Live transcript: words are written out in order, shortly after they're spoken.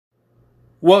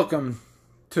Welcome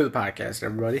to the podcast,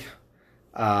 everybody.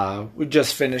 We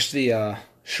just finished the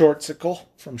Shortsicle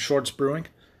from Shorts Brewing.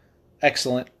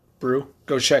 Excellent brew.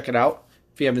 Go check it out.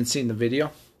 If you haven't seen the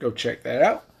video, go check that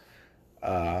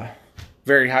out.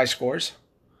 Very high scores.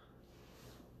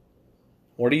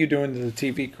 What are you doing to the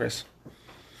TV, Chris?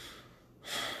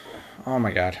 Oh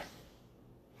my God.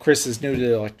 Chris is new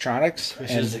to electronics.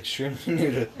 Chris is extremely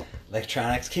new to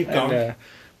electronics. Keep going.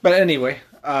 But anyway,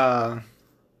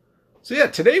 so yeah,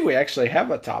 today we actually have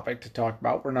a topic to talk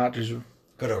about. We're not just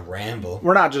ramble.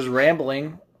 We're not just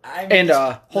rambling. Hold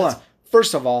on.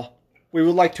 First of all, we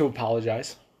would like to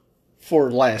apologize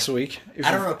for last week.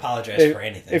 I don't apologize for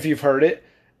anything. If you've heard it,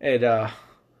 and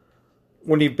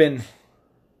when you've been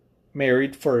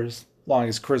married for as long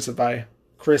as Chris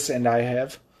and I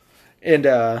have, and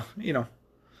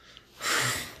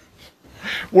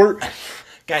we're.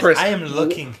 Guys, Chris, I am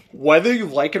looking. Whether you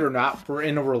like it or not, we're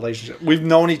in a relationship. We've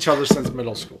known each other since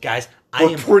middle school. Guys,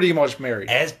 we're pretty much married.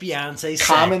 As Beyonce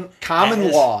said.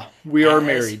 Common law, we are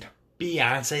married.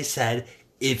 Beyonce said,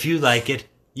 if you like it,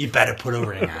 you better put a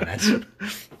ring on it.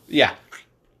 Yeah.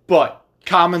 But,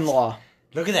 common law.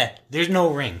 Look at that. There's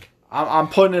no ring. I'm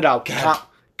putting it out.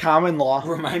 Common law.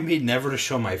 Remind me never to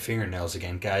show my fingernails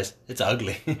again, guys. It's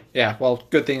ugly. Yeah, well,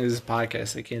 good thing this is a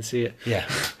podcast. They can't see it. Yeah.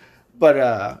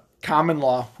 But, common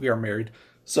law, we are married.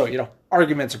 So,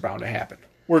 arguments are bound to happen.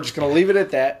 We're just going to leave it at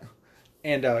that.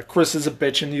 And Chris is a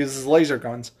bitch and uses laser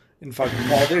guns in fucking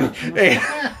Call of Duty.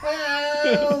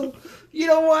 You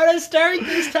don't want to start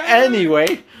this time.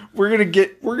 Anyway, we're gonna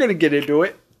get into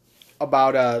it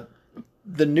about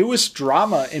the newest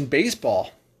drama in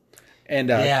baseball. And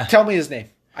tell me his name.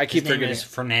 I keep forgetting. His name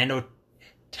is Fernando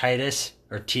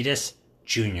Tatis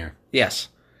Jr. Yes.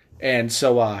 And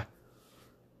so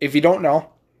if you don't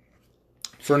know,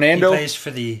 Fernando... He plays for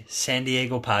the San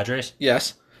Diego Padres.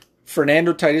 Yes.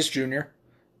 Fernando Tatis Jr.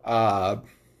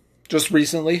 Just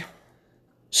recently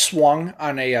swung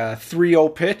on a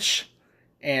 3-0 pitch.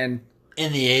 And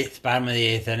in the bottom of the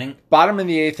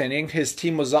eighth inning. His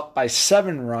team was up by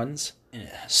 7 runs.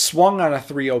 Yeah. Swung on a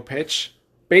 3-0 pitch.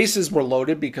 Bases were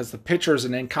loaded because the pitcher is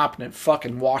an incompetent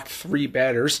fucking walked 3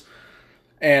 batters.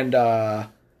 And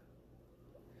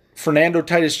Fernando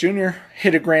Tatis Jr.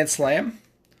 hit a grand slam,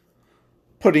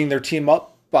 putting their team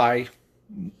up by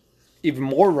even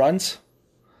more runs.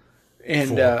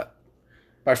 And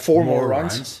by 4 more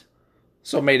runs.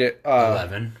 So made it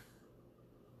 11.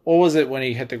 What was it when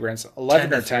he hit the grand slam?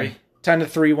 11 or 10?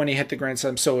 10-3 when he hit the grand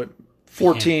slam. So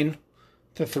 14-3.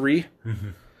 Mm-hmm.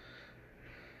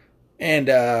 And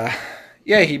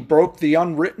he broke the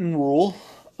unwritten rule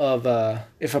of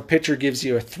if a pitcher gives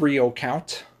you a 3-0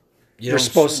 count, you're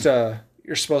supposed to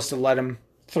let him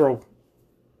throw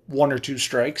 1 or 2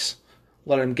 strikes,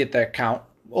 let him get that count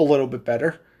a little bit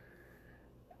better.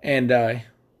 And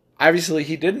obviously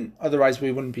he didn't, otherwise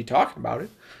we wouldn't be talking about it.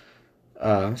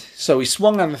 So he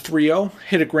swung on the 3-0,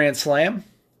 hit a grand slam,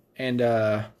 and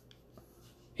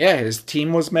his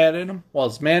team was mad at him. Well,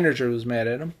 his manager was mad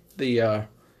at him. He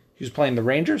was playing the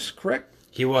Rangers, correct?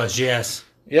 He was, yes.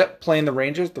 Yep, playing the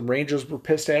Rangers. The Rangers were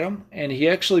pissed at him, and he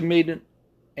actually made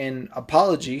an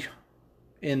apology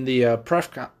in the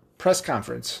press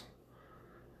conference.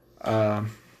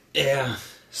 Yeah.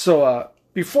 So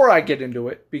before I get into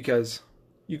it, because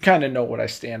you kind of know what I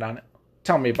stand on it,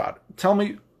 tell me about it. Tell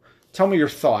me your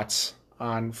thoughts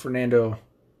on Fernando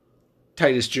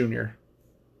Tatis Jr.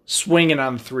 swinging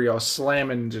on the 3-0,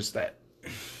 slamming just that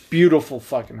beautiful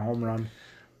fucking home run,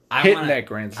 hitting that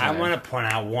grand slam. I want to point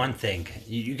out one thing.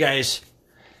 You guys,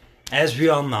 as we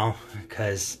all know,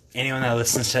 because anyone that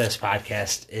listens to this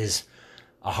podcast is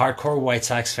a hardcore White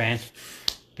Sox fan,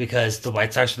 because the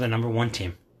White Sox are the number 1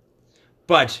 team.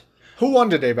 But who won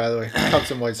today, by the way?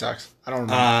 Cubs and White Sox. I don't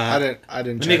remember. I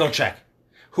didn't. Let me go check.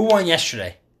 Who won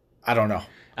yesterday? I don't know.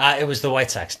 It was the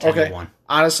White Sox, 10-1.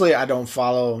 Honestly, I don't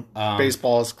follow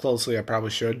baseball as closely. I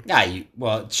probably should. Yeah,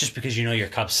 it's just because you know your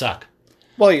Cubs suck.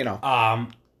 Well,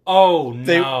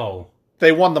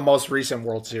 They won the most recent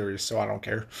World Series, so I don't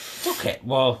care. Okay,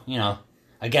 well,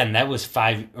 again, that was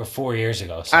 5 or 4 years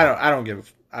ago. So. I don't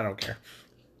care.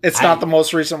 It's not the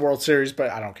most recent World Series,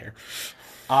 but I don't care.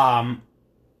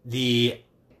 The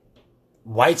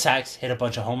White Sox hit a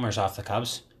bunch of homers off the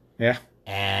Cubs. Yeah.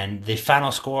 And the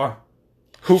final score...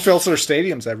 Who fills their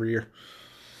stadiums every year?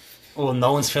 Well,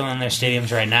 no one's filling their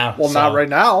stadiums right now. Well, not right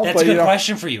now. That's a good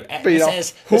question for you.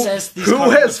 Who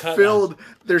has filled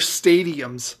their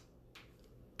stadiums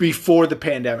before the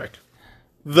pandemic?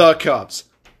 The Cubs.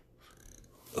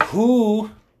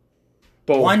 Who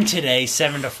won today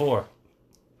 7-4?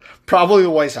 Probably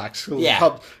the White Sox.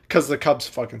 Yeah. Because the Cubs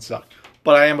fucking suck.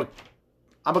 But I am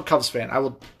I'm a Cubs fan. I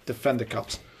will defend the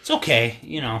Cubs. It's okay,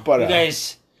 But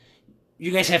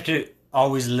you guys have to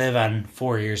always live on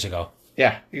 4 years ago.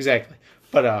 Yeah, exactly.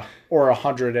 But or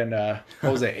 100 and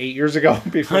what was it, 8 years ago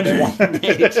before they won?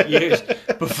 8 years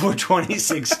before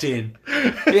 2016.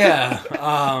 Yeah.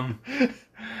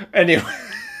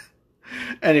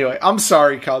 Anyway, I'm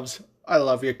sorry, Cubs. I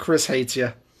love you. Chris hates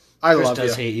you. Chris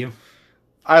does hate you.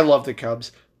 I love the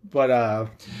Cubs, but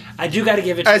I do got to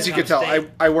give it. As you can tell,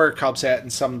 I wear a Cubs hat in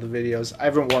some of the videos. I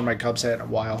haven't worn my Cubs hat in a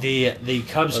while. The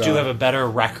Cubs do have a better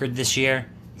record this year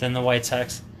than the White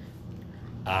Sox.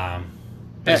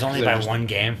 There's only by one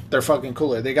game. They're fucking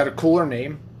cooler. They got a cooler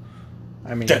name.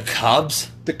 I mean, the Cubs.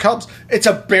 The Cubs. It's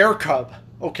a bear cub.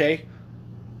 Okay.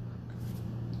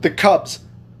 The Cubs,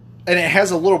 and it has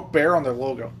a little bear on their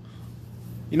logo.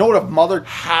 You know what a mother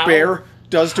bear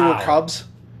does to her cubs?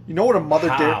 You know what a mother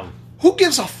bear? Who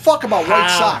gives a fuck about White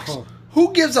Sox?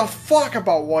 Who gives a fuck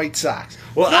about White Sox?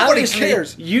 Well, nobody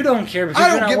cares. You don't care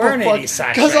because you're not wearing any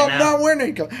socks because I'm not wearing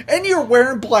any. And you're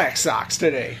wearing black socks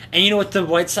today. And you know what the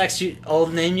White Sox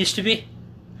old name used to be?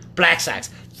 Black Sox.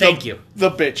 Thank you.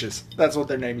 The bitches. That's what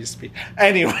their name used to be.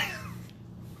 Anyway.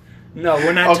 No,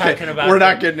 we're not talking about. We're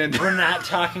not getting into. We're not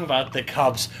talking about the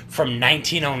Cubs from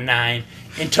 1909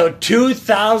 until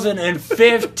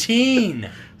 2015.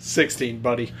 16,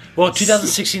 buddy. Well,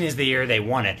 2016 is the year they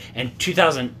won it, and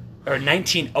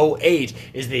 1908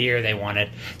 is the year they won it.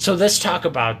 So let's talk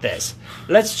about this.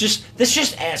 Let's just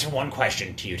ask one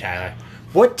question to you, Tyler.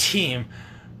 What team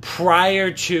prior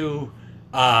to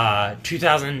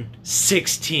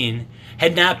 2016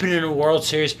 had not been in a World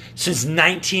Series since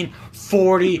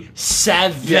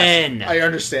 1947? Yes, I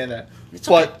understand that,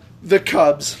 but the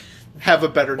Cubs have a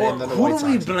better name than the White Sox. Who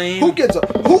do we blame?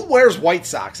 Who wears White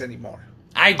Sox anymore?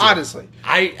 I do. Honestly.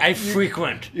 I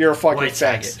frequent You're a fucking White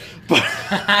faggot. But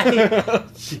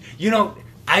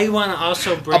I want to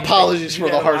also bring... Apologies for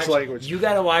the harsh language. You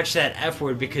got to watch that F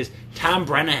word because Tom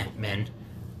Brennaman,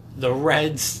 the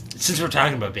Reds, since we're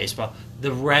talking about baseball,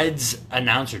 the Reds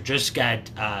announcer just got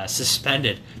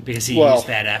suspended because he used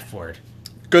that F word.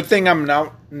 Good thing I'm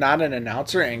not an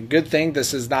announcer, and good thing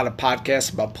this is not a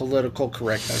podcast about political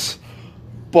correctness.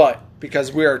 But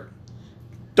because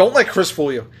don't let Chris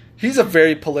fool you. He's a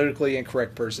very politically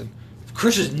incorrect person.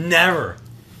 Chris is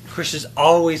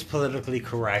always politically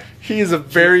correct. He is a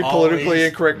very politically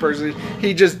incorrect person.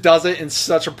 He just does it in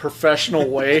such a professional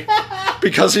way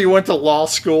because he went to law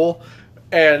school,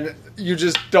 and you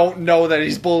just don't know that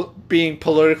he's being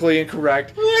politically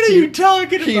incorrect. What are you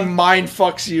talking about? He mind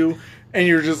fucks you, and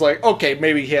you're just like, okay,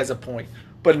 maybe he has a point.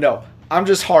 But no, I'm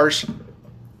just harsh.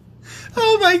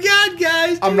 Oh my God,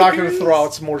 guys. I'm not going to throw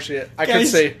out some more shit. I could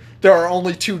say there are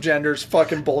only two genders.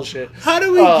 Fucking bullshit. How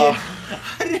did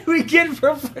we get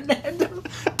from Fernando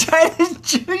Tatis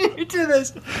Jr. to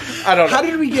this? I don't know. How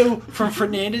did we go from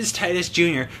Fernandez Tatis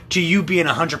Jr. to you being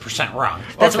 100% wrong?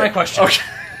 That's my question.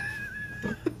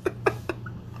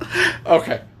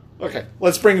 Okay. Okay.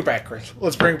 Let's bring it back, Chris.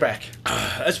 Let's bring it back.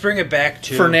 Let's bring it back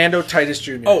to Fernando Tatis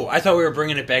Jr. Oh, I thought we were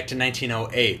bringing it back to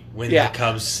 1908 when the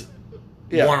Cubs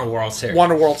won a World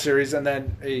Series. And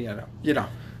then,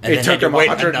 and it took them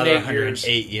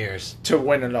 108 years to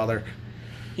win another.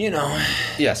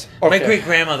 Yes. Okay. My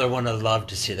great-grandmother would have loved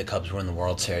to see the Cubs win the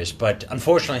World Series, but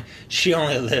unfortunately, she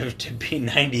only lived to be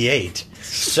 98.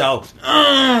 So,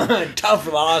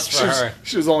 tough loss for her.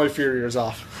 She was only a few years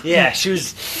off. Yeah, she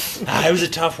was... it was a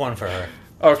tough one for her.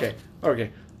 Okay.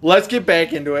 Let's get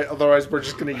back into it, otherwise we're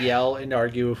just going to yell and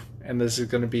argue, and this is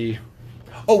going to be...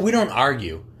 Oh, we don't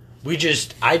argue.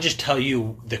 I just tell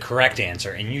you the correct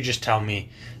answer, and you just tell me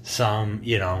some,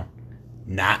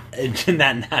 not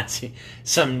Nazi,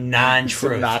 some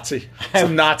non-truth.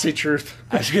 Some Nazi truth.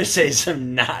 I was going to say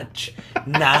some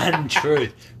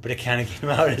non-truth, but it kind of came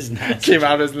out as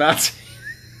Nazi.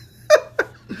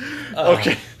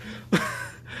 Okay.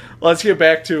 Let's get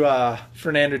back to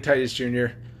Fernando Tatis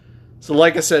Jr. So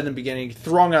like I said in the beginning, he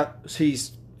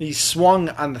swung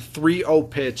on the 3-0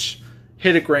 pitch,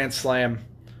 hit a grand slam.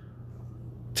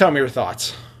 Tell me your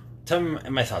thoughts. Tell me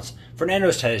my thoughts. Fernando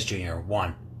Tatis Jr.,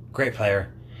 1. Great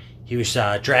player. He was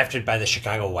drafted by the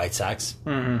Chicago White Sox.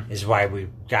 Mm-hmm. Is why we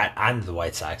got onto the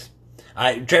White Sox.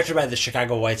 Drafted by the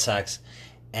Chicago White Sox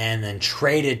and then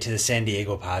traded to the San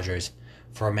Diego Padres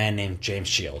for a man named James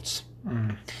Shields.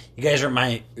 Mm-hmm.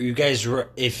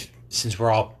 Since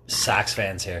we're all Sox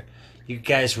fans here, you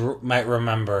guys might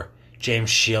remember James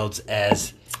Shields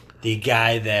as the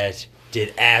guy that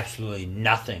did absolutely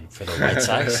nothing for the White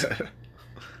Sox.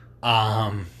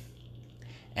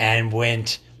 And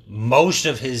went most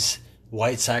of his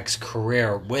White Sox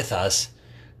career with us,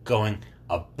 going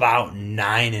about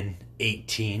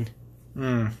 9-18.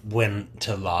 win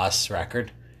to loss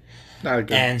record. Not a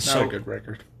good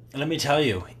record. Let me tell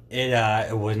you,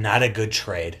 it was not a good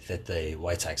trade that the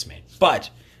White Sox made. But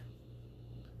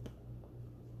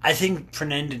I think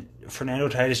Fernando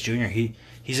Tatis Jr.,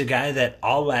 he's a guy that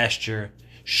all last year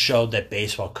showed that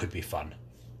baseball could be fun.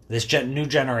 This new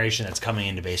generation that's coming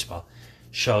into baseball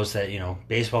shows that,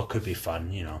 baseball could be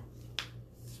fun,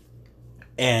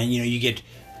 And, you get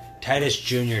Titus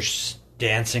Jr.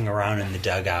 dancing around in the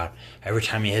dugout. Every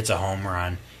time he hits a home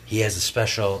run, he has a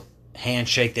special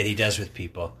handshake that he does with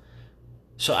people.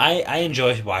 So I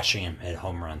enjoy watching him hit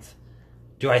home runs.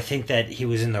 Do I think that he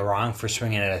was in the wrong for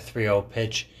swinging at a 3-0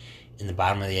 pitch in the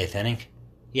bottom of the 8th inning?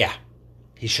 Yeah,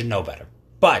 he should know better.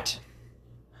 But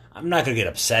I'm not going to get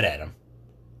upset at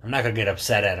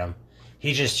him.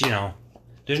 He just,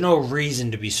 there's no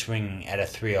reason to be swinging at a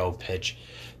 3-0 pitch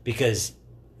because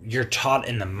you're taught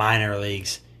in the minor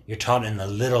leagues, you're taught in the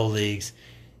little leagues,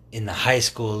 in the high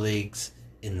school leagues,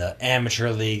 in the amateur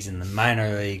leagues, in the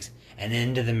minor leagues, and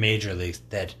into the major leagues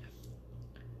that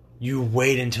you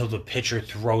wait until the pitcher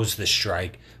throws the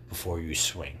strike before you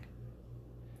swing.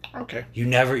 Okay.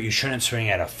 You shouldn't swing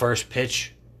at a first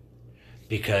pitch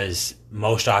because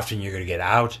most often you're going to get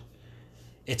out.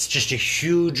 It's just a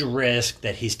huge risk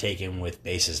that he's taking with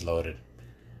bases loaded.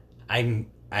 I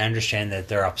understand that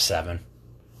they're up 7.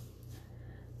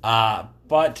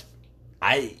 But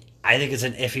I think it's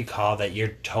an iffy call that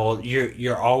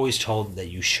you're always told that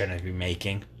you shouldn't be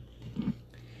making.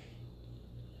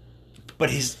 But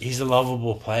he's a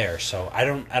lovable player, so I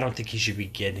don't think he should be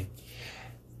getting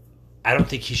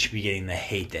the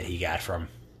hate that he got from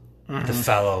the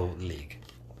fellow league.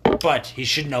 But he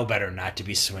should know better not to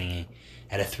be swinging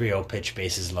at a 3-0 pitch,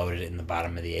 bases loaded in the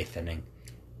bottom of the 8th inning.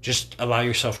 Just allow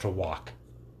yourself to walk.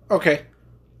 Okay.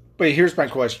 But here's my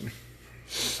question.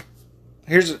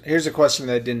 Here's a question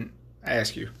that I didn't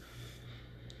ask you.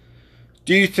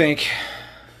 Do you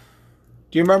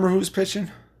remember who's pitching?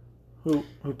 Who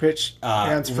pitched?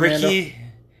 Ricky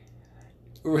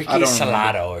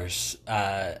Salado.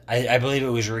 I believe it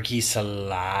was Ricky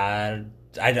Salado.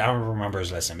 I don't remember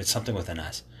his last name. It's something with an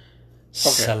S.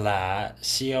 Okay.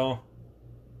 Salacio.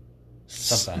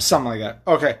 Something like that.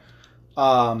 Okay.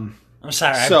 I'm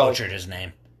sorry, I butchered his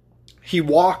name. He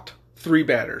walked 3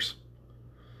 batters.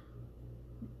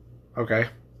 Okay.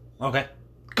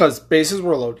 Because bases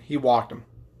were loaded. He walked them.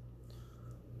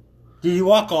 Did he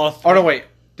walk all 3? Oh, no, wait.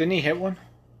 Didn't he hit one?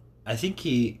 I think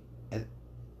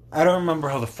I don't remember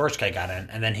how the first guy got in,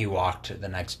 and then he walked the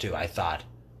next 2, I thought.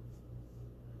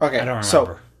 Okay. I don't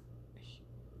remember.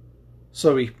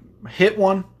 So he hit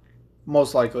one,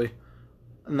 most likely,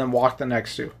 and then walked the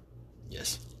next 2.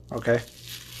 Yes. Okay.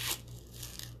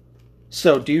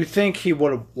 So do you think he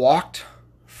would have walked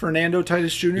Fernando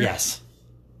Tatis Jr.? Yes.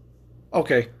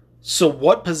 Okay. So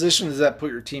what position does that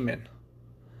put your team in?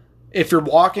 If you're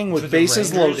walking with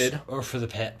bases loaded, or for the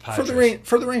Padres?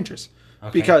 For the Rangers.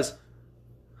 Okay. Because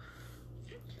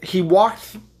he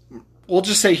walked, we'll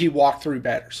just say he walked 3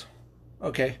 batters.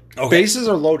 Okay? Bases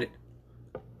are loaded.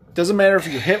 Doesn't matter if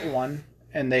you hit one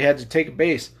and they had to take a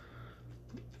base.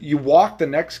 You walk the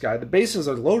next guy, the bases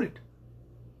are loaded.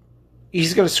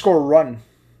 He's going to score a run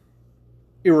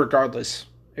irregardless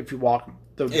if you walk him.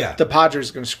 The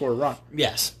Padres are going to score a run.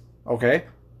 Yes. Okay?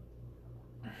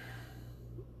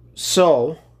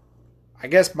 So, I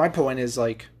guess my point is,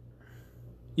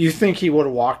 you think he would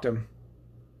have walked him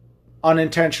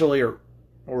unintentionally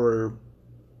or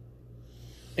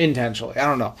intentionally. I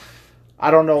don't know.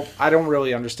 I don't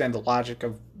really understand the logic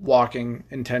of walking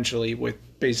intentionally with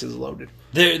bases loaded.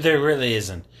 There really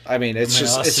isn't. I mean, it's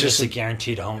just a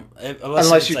guaranteed home.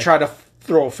 Unless you try to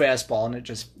throw a fastball and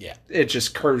it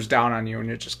just curves down on you and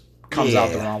it just comes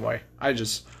out the wrong way. I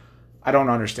don't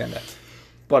understand that.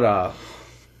 But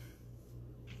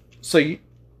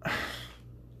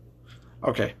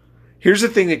okay. Here's the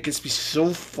thing that gets me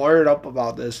so fired up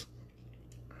about this.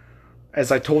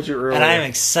 As I told you earlier. And I'm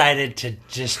excited to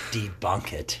just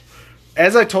debunk it.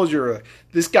 As I told you earlier,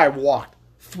 this guy walked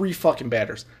 3 fucking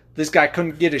batters. This guy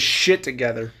couldn't get his shit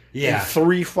together in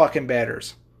 3 fucking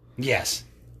batters. Yes.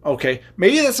 Okay.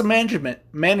 Maybe that's a management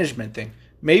thing.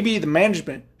 Maybe the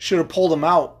management should have pulled him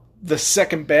out the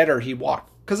second batter he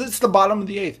walked. Because it's the bottom of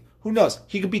the 8th. Who knows?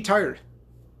 He could be tired.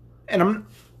 And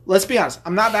let's be honest,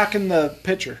 I'm not knocking the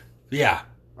pitcher. Yeah.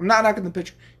 I'm not knocking the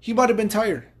pitcher. He might have been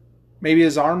tired. Maybe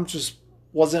his arm just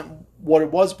wasn't what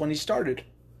it was when he started.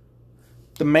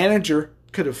 The manager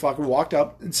could have fucking walked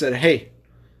up and said, hey,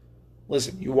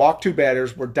 listen, you walked 2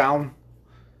 batters. We're down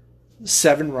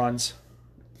 7 runs.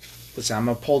 Listen, I'm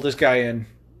going to pull this guy in.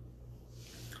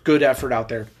 Good effort out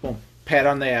there. Boom. Pat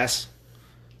on the ass.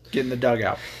 Get in the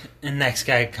dugout. And next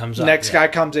guy comes up. Next guy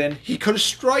comes in. He could have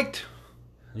striked.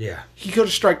 Yeah. He could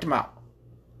have striked him out.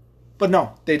 But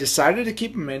no, they decided to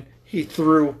keep him in. He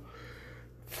threw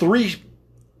 3,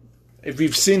 if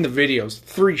you've seen the videos,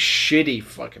 3 shitty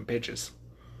fucking pitches.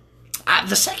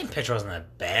 The second pitch wasn't a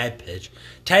bad pitch.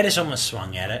 Titus almost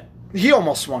swung at it. He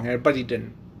almost swung at it, but he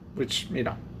didn't. Which,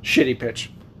 shitty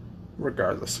pitch.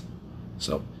 Regardless.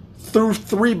 So, threw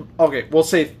 3, okay, we'll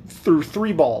say threw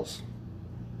 3 balls.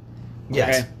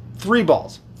 Yes. Okay? 3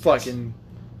 balls. Fucking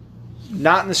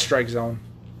not in the strike zone.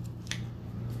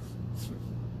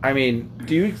 I mean,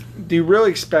 do you really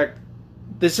expect...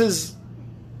 This is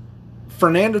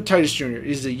Fernando Tatis Jr.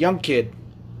 He's a young kid.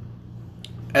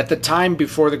 At the time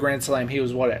before the Grand Slam, he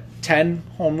was at 10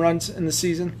 home runs in the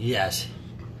season? Yes.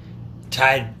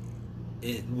 Tied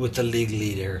with the league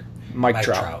leader, Mike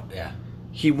Trout. Yeah.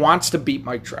 He wants to beat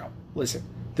Mike Trout. Listen,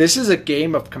 this is a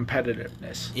game of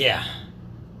competitiveness. Yeah.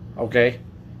 Okay?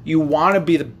 You want to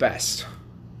be the best.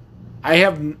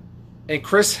 And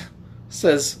Chris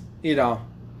says,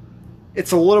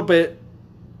 it's a little bit,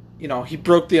 he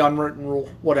broke the unwritten rule,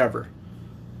 whatever.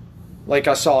 Like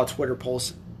I saw a Twitter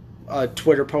post. I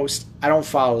don't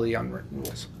follow the unwritten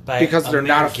rules. Because they're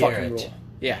not a fucking rule.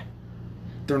 Yeah.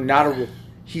 They're not a rule.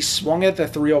 He swung at the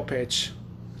 3-0 pitch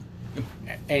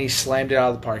and he slammed it out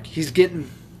of the park. He's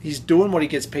doing what he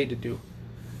gets paid to do.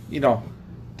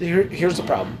 Here's the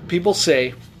problem. People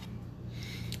say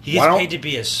he gets paid to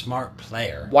be a smart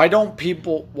player. Why don't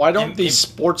these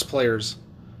sports players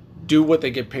do what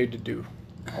they get paid to do?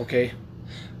 Okay?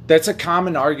 That's a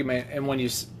common argument, and when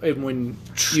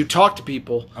you talk to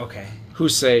people who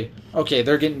say, okay,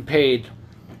 they're getting paid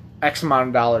X amount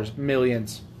of dollars,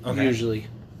 millions, usually,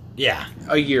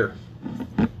 a year.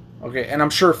 Okay, and I'm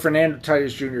sure Fernando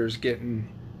Tatis Jr. is getting,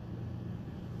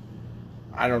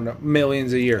 I don't know,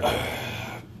 millions a year.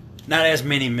 Not as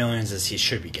many millions as he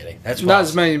should be getting. That's not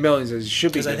as many millions as he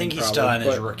should be getting. Because I think he's still on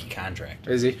his rookie contract.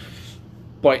 Is he?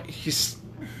 But he's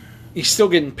still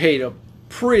getting paid a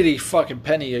pretty fucking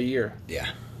penny a year. Yeah.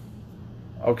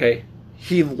 Okay.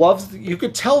 You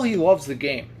could tell he loves the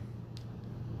game.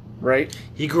 Right?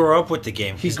 He grew up with the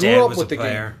game. His dad was a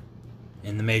player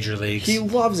in the major leagues. He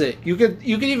loves it. You could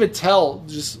even tell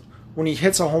just when he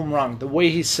hits a home run, the way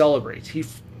he celebrates.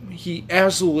 He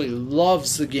absolutely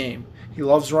loves the game. He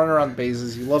loves running around the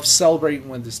bases. He loves celebrating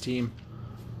with his team.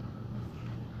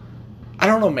 I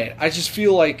don't know, man. I just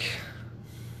feel like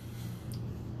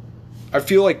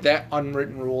that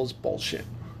unwritten rule is bullshit.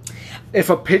 If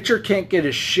a pitcher can't get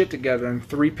his shit together in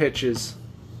 3 pitches,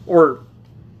 or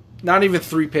not even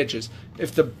 3 pitches,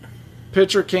 if the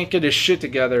pitcher can't get his shit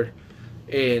together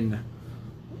in,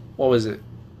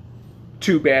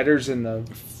 2 batters in the...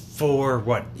 For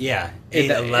what? Yeah. In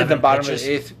the bottom pitches. Of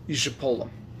the 8th, you should pull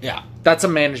them. Yeah. That's a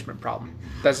management problem.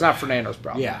 That's not Fernando's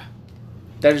problem. Yeah.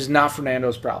 That is not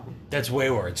Fernando's problem. That's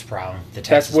Wayward's problem.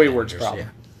 That's Wayward's problem. Yeah.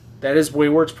 That is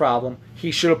Wayward's problem. He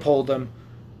should have pulled them.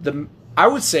 I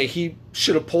would say he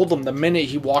should have pulled them the minute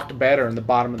he walked a batter in the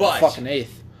bottom of the fucking 8th.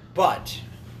 But,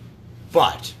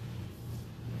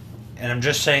 and I'm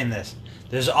just saying this,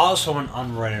 there's also an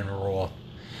unwritten rule.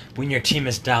 When your team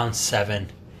is down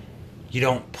 7, you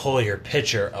don't pull your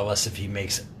pitcher unless if he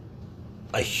makes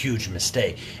a huge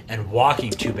mistake. And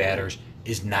walking 2 batters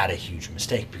is not a huge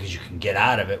mistake because you can get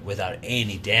out of it without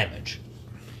any damage.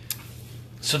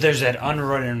 So there's that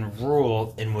unwritten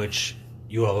rule in which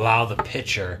you allow the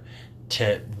pitcher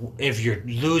to, if you're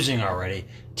losing already,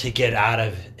 to get out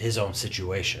of his own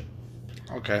situation.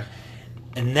 Okay.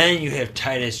 And then you have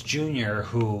Titus Jr.,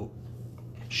 who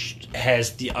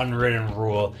has the unwritten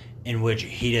rule in which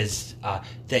he does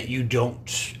that you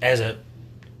don't, as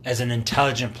an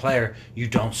intelligent player, you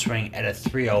don't swing at a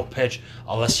 3-0 pitch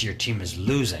unless your team is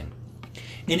losing.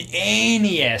 In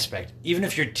any aspect, even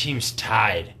if your team's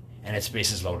tied and its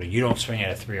bases loaded, you don't swing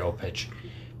at a 3-0 pitch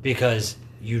because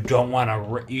you don't want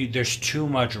to. There's too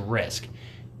much risk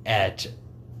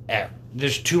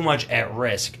there's too much at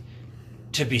risk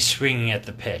to be swinging at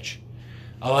the pitch,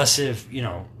 unless if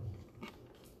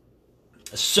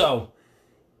So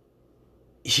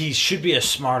he should be a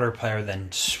smarter player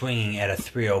than swinging at a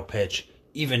 3-0 pitch,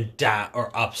 even down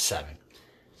or up 7.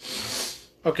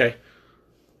 Okay.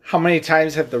 How many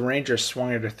times have the Rangers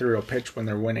swung at a 3-0 pitch when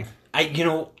they're winning? I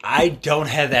don't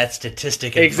have that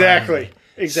statistic in Exactly. front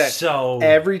of me. So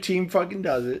every team fucking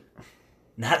does it.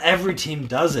 Not every team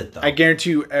does it, though. I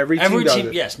guarantee you every team does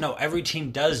it. Yes, no, every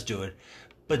team does do it,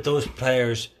 but those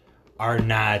players are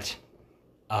not...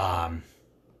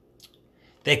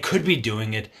 they could be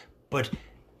doing it, but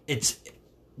it's...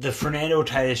 The Fernando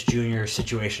Tatis Jr.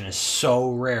 situation is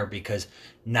so rare because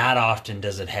not often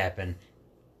does it happen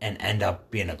and end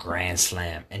up being a grand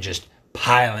slam and just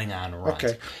piling on runs.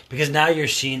 Okay. Because now you're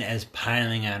seen as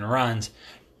piling on runs,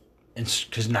 and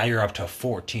because now you're up to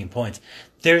 14 points.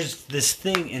 There's this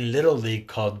thing in Little League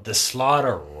called the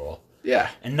slaughter rule. Yeah.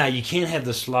 And now you can't have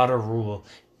the slaughter rule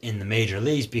in the major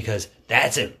leagues because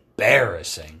that's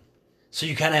embarrassing. So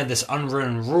you kind of have this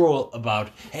unwritten rule about,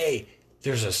 hey,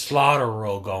 there's a slaughter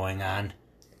rule going on.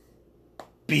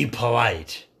 Be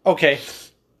polite. Okay,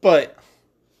 but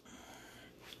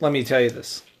let me tell you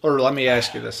this. Or let me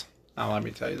ask you this. Now let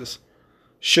me tell you this.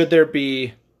 Should there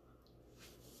be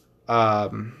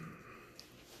kind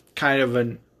of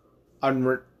an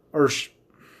unwritten...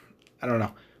 I don't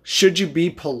know. Should you be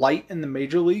polite in the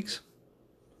major leagues?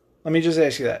 Let me just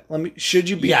ask you that. Should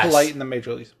you be polite in the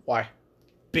major leagues? Why?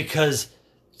 Because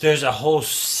there's a whole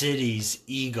city's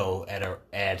ego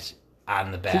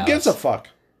on the ballot. Who gives a fuck?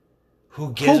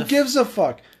 Who gives a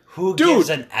fuck? Who Dude, gives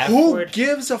an F who word?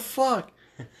 gives a fuck?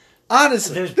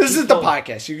 Honestly, this is the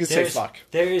podcast. You can say fuck.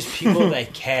 There is people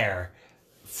that care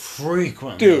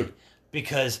frequently. Dude.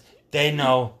 Because they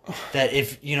know that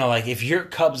if your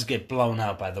Cubs get blown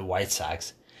out by the White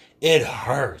Sox, it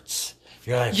hurts.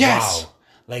 You're like, yes. wow.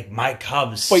 Like, my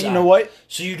Cubs But suck. you know what?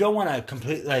 So you don't want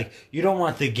to you don't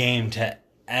want the game to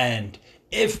end.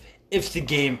 If the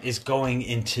game is going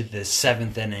into the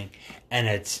 7th inning and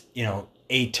it's,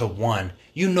 8-1,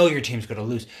 your team's going to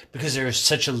lose because there's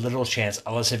such a little chance,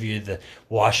 unless if you're the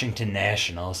Washington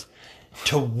Nationals,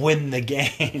 to win the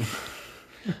game.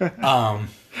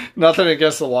 Nothing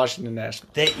against the Washington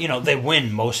Nationals. They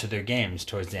win most of their games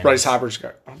towards the end. Bryce Harper's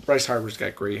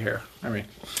got gray hair. I mean,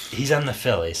 he's on the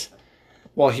Phillies.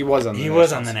 Well, he was on the Nationals.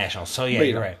 Was on the Nationals. So yeah,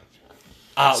 you're right.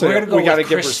 So we got to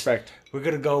give respect. We're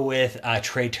gonna go with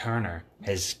Trey Turner.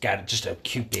 Has got just a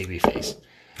cute baby face.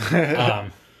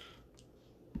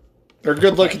 They're a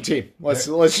good-looking team. Let's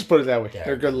just put it that way.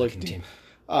 They're a good-looking team.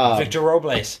 Victor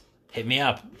Robles, hit me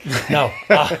up. No,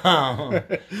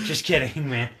 just kidding,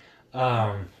 man.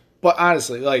 But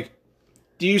honestly,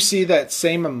 do you see that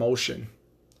same emotion?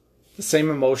 The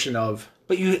same emotion of...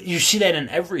 But you see that in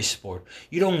every sport.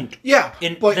 You don't... Yeah,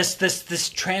 but... This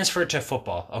transfer to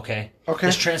football, okay? Okay.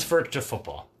 This transfer to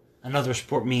football. Another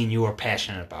sport me and you are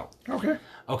passionate about. Okay.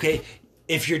 Okay?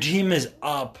 If your team is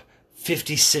up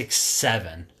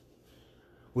 56-7,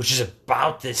 which is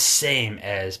about the same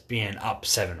as being up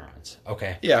 7 runs,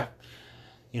 okay? Yeah.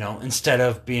 Instead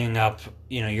of being up,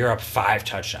 you're up 5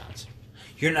 touchdowns.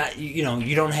 You're not, you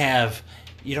don't have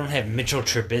Mitchell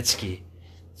Trubisky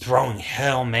throwing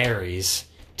Hail Marys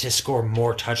to score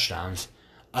more touchdowns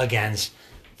against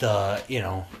the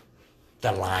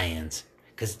Lions.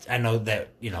 Because I know that,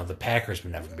 the Packers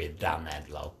would never be down that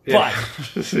low. Yeah.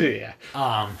 But, yeah.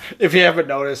 If you haven't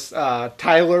noticed,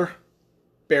 Tyler,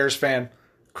 Bears fan,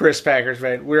 Chris, Packers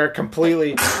fan,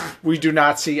 we do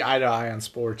not see eye to eye on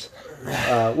sports.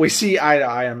 We see eye to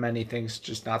eye on many things,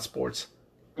 just not sports.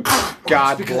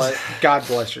 God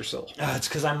bless your soul. It's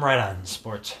because I'm right on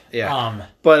sports. Yeah.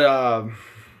 But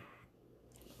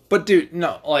dude,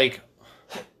 no,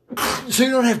 so you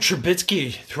don't have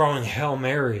Trubisky throwing Hail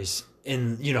Marys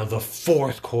in, the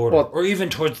 4th quarter, or even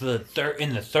towards the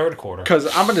third quarter.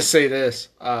 Because I'm going to say this,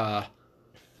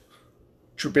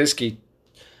 Trubisky.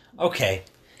 Okay.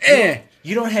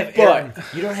 You don't have Aaron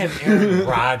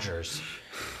Rodgers,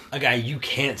 a guy you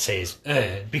can't say is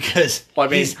because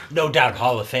he's no doubt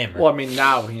Hall of Famer. Well, I mean,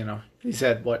 now he's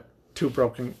had 2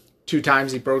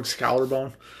 times he broke his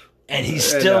collarbone, and he's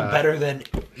still better than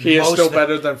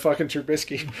better than fucking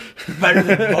Trubisky, better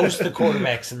than most of the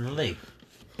quarterbacks in the league.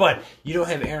 But you don't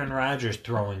have Aaron Rodgers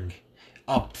throwing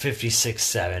up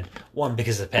 56-7. One,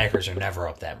 because the Packers are never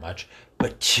up that much,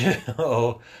 but 2.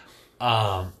 You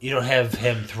don't have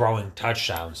him throwing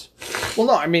touchdowns. Well,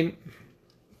 no, I mean...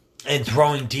 And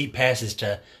throwing deep passes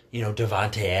to,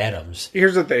 Devontae Adams.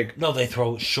 Here's the thing. No, they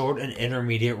throw short and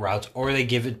intermediate routes, or they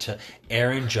give it to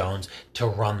Aaron Jones to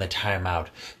run the timeout.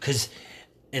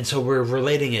 And so we're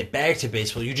relating it back to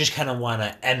baseball. You just kind of want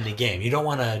to end the game. You don't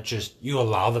want to you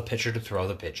allow the pitcher to throw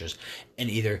the pitches. And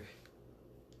either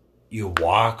you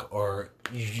walk or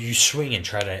you swing and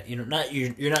try to, you're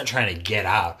not trying to get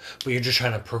out, but you're just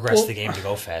trying to progress the game to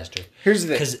go faster. Here's the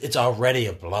thing. Because it's already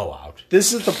a blowout.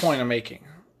 This is the point I'm making.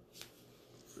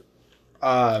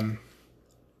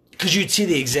 Because you'd see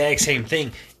the exact same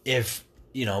thing if,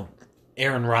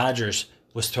 Aaron Rodgers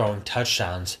was throwing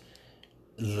touchdowns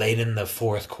late in the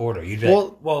 4th quarter. You'd be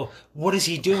well, what is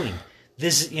he doing?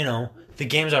 This, the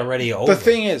game's already over. The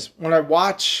thing is, when I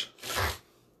watch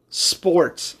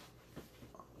sports...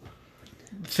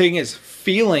 The thing is,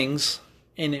 feelings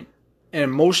and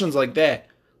emotions like that,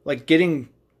 like getting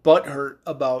butthurt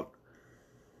about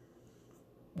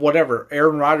whatever,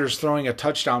 Aaron Rodgers throwing a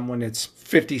touchdown when it's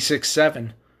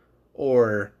 56-7,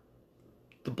 or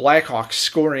the Blackhawks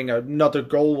scoring another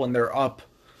goal when they're up.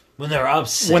 When they're up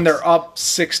 6. When they're up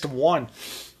 6-1.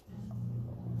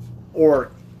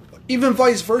 Or even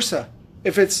vice versa.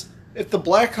 If the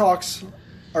Blackhawks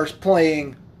are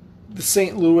playing the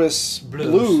St. Louis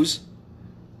Blues,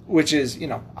 which is,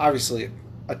 obviously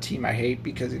a team I hate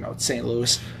because, it's St.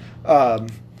 Louis.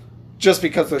 Just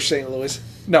because they're St. Louis.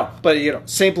 No, but,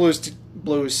 St.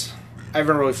 Blues, I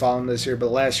haven't really followed them this year, but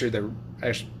last year they were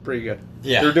actually pretty good.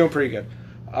 Yeah. They were doing pretty good.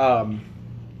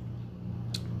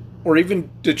 Or even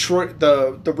Detroit,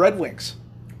 the Red Wings.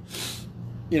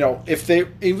 If they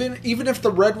even if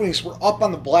the Red Wings were up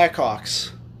on the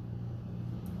Blackhawks,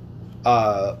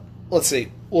 let's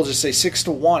see, we'll just say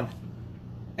 6-1,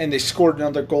 and they scored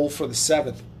another goal for the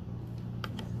 7th.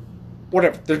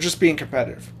 Whatever, they're just being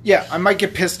competitive. Yeah, I might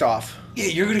get pissed off. Yeah,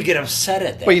 you're gonna get upset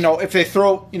at that. But if they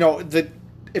throw,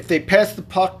 if they pass the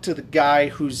puck to the guy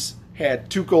who's had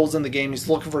 2 goals in the game, he's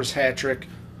looking for his hat trick.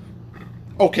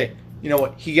 Okay, you know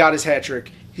what? He got his hat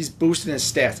trick. He's boosting his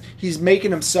stats. He's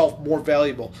making himself more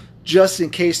valuable just in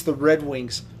case the Red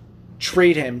Wings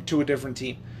trade him to a different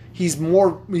team. He's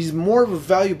more of a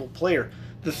valuable player.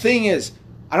 The thing is,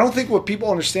 I don't think what people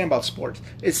understand about sports,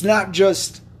 it's not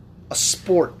just a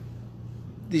sport.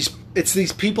 It's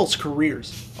these people's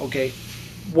careers, okay?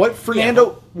 What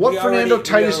Fernando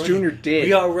Tatis Jr. did.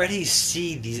 We already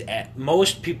see these.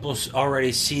 Most people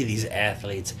already see these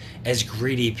athletes as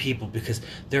greedy people because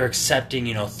they're accepting,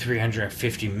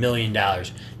 $350 million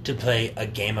to play a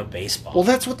game of baseball. Well,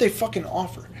 that's what they fucking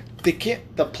offer. They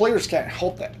can't. The players can't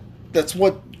help that. That's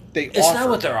what they offer. It's not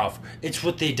what they're offering. It's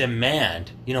what they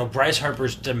demand. Bryce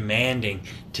Harper's demanding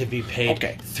to be paid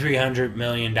 $300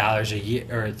 million a year,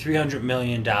 or $300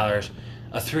 million, a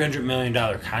 $300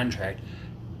 million contract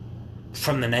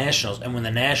from the Nationals, and when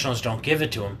the Nationals don't give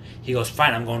it to him, he goes,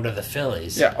 "Fine, I'm going to the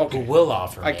Phillies." Yeah, okay. Who will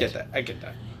offer me? I get that.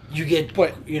 You get,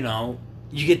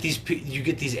 you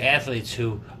get these athletes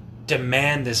who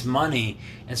demand this money,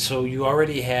 and so you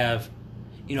already have,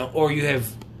 or you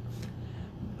have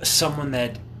someone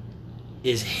that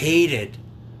is hated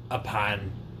upon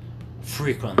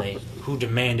frequently who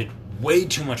demanded way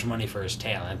too much money for his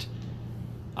talent.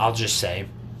 I'll just say,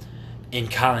 in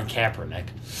Colin Kaepernick.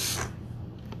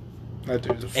 That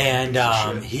dude's a fucking and piece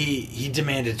of shit. he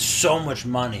demanded so much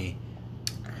money,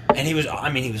 and he was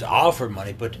offered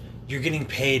money, but you're getting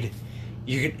paid.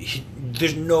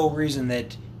 There's no reason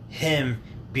that him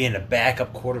being a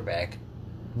backup quarterback,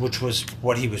 which was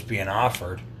what he was being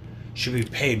offered, should be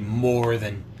paid more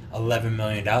than $11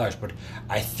 million. But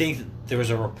I think there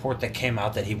was a report that came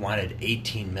out that he wanted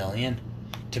 $18 million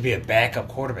to be a backup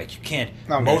quarterback. You can't.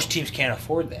 Okay. Most teams can't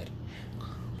afford that.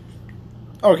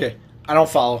 Okay, I don't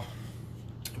follow.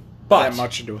 That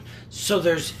much into it. So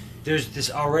there's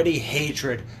this already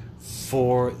hatred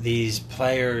for these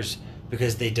players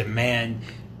because they demand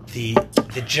the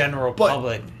general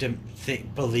public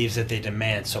believes that they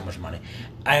demand so much money.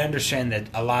 I understand that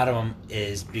a lot of them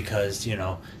is because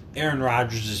Aaron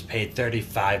Rodgers is paid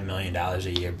 $35 million a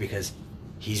year because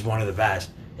he's one of the best.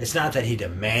 It's not that he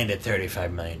demanded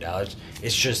 $35 million.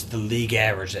 It's just the league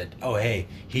average that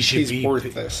he's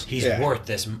worth this. He's worth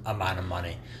this amount of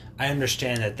money. I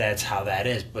understand that that's how that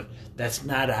is, but that's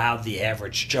not how the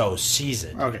average Joe sees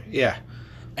it. Okay, yeah.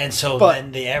 And so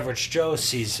then the average Joe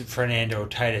sees Fernando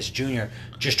Tatis Jr.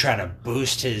 just trying to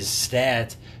boost his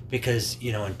stats because,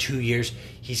 in 2 years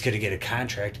he's going to get a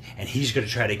contract and he's going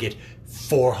to try to get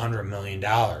 $400 million.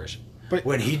 But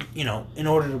when he, in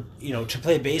order to, to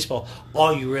play baseball,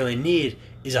 all you really need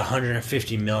is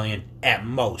 $150 million at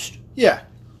most. Yeah.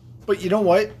 But you know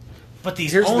what? But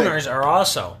these owners are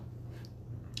also...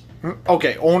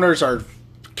 Okay, owners are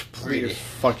completely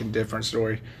fucking different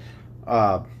story.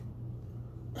 The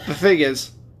thing is,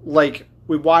 we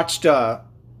watched, shout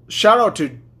out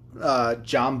to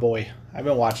John Boy. I've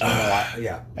been watching him a lot.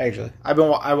 Yeah. Actually. I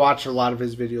watched a lot of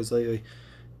his videos lately.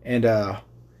 And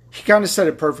he kind of said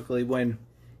it perfectly when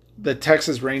the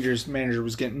Texas Rangers manager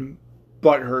was getting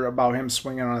butthurt about him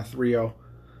swinging on a 3-0.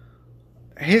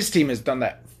 His team has done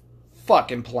that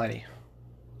fucking plenty.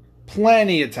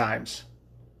 Plenty of times.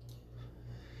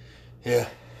 Yeah.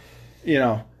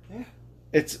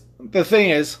 It's the thing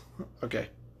is, okay,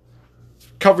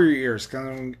 cover your ears.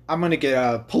 'Cause I'm going to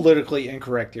get politically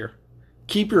incorrect here.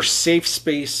 Keep your safe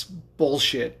space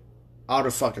bullshit out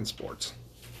of fucking sports.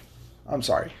 I'm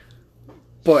sorry.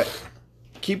 But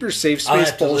keep your safe space I'll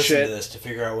have to bullshit. listen to this to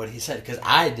figure out what he said because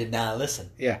I did not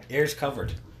listen. Yeah. Ears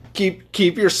covered.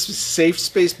 Keep your safe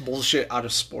space bullshit out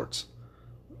of sports.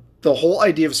 The whole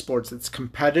idea of sports, it's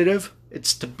competitive.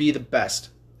 It's to be the best.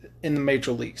 in the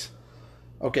major leagues.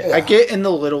 Okay, yeah. I get in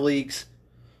the little leagues,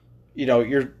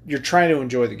 you're trying to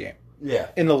enjoy the game. Yeah.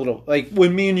 In the little, like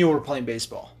when me and you were playing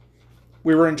baseball,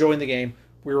 we were enjoying the game.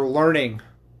 We were learning.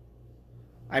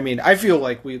 I mean, I feel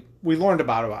like we learned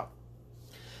about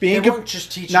being. They weren't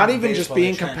just teaching. Not even just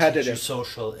being competitive.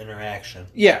 Social interaction.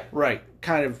 Yeah, right.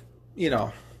 Kind of,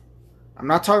 I'm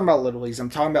not talking about little leagues. I'm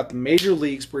talking about the major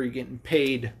leagues where you're getting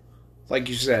paid, like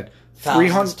you said,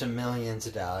 thousands to millions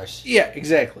of dollars. Yeah,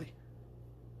 exactly.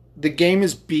 The game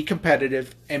is be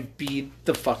competitive and be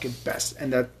the fucking best,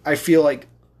 and that I feel like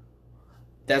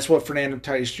that's what Fernando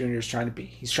Tatis Jr. is trying to be.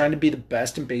 He's trying to be the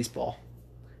best in baseball.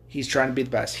 He's trying to be the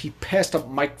best. He passed up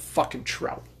Mike fucking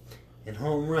Trout in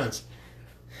home runs.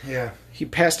 Yeah, he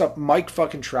passed up Mike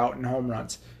fucking Trout in home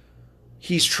runs.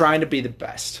 He's trying to be the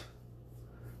best.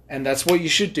 And that's what you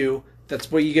should do.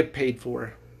 That's what you get paid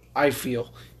for, I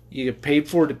feel. You get paid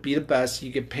for to be the best.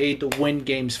 You get paid to win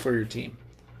games for your team.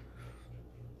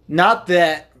 Not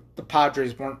that the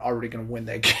Padres weren't already going to win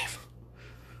that game.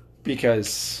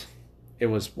 Because it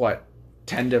was, 10-3?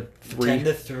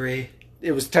 10-3.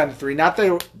 It was 10-3. Not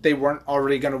that they weren't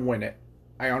already going to win it.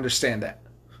 I understand that.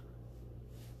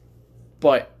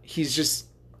 But he's just...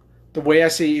 The way I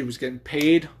see it, he was getting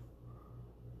paid.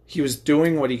 He was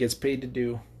doing what he gets paid to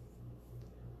do.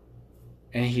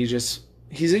 And he's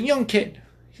a young kid.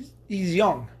 He's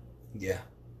young. Yeah.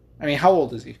 I mean, how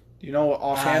old is he? Do you know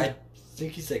offhand? I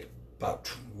think he's like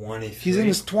about 23. He's in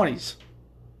his 20s.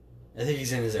 I think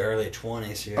he's in his early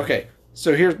 20s. Yeah. Okay,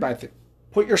 so here's my thing.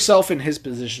 Put yourself in his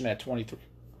position at 23.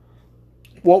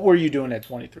 What were you doing at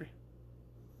 23?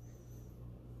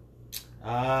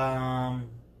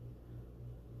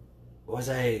 Was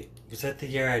that the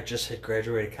year I just had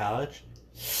graduated college?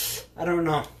 I don't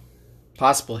know.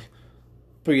 Possibly.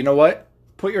 But you know what?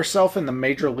 Put yourself in the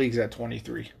major leagues at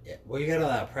 23. Yeah. Well, you got a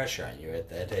lot of pressure on you at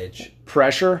that age.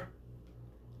 Pressure?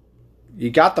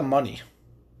 You got the money.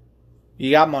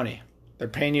 You got money. They're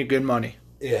paying you good money.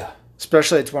 Yeah.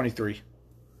 Especially at 23.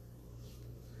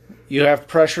 You have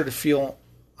pressure to feel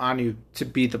on you to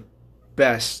be the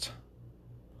best.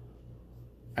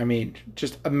 I mean,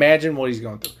 just imagine what he's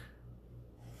going through.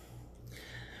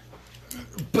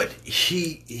 But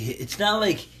it's not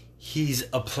like he's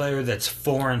a player that's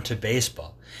foreign to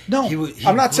baseball. No,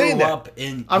 I'm not saying that.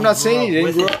 I'm not saying he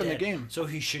didn't grow up in the game. So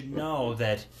he should know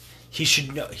that he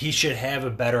should have a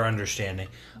better understanding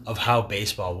of how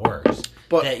baseball works.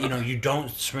 But that you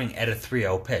don't swing at a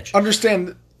 3-0 pitch.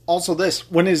 Understand also this: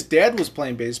 when his dad was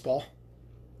playing baseball,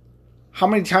 how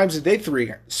many times did they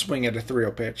swing at a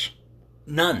 3-0 pitch?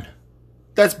 None.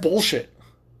 That's bullshit.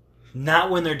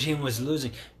 Not when their team was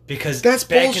losing. Because that's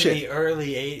back bullshit.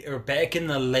 Back in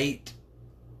the late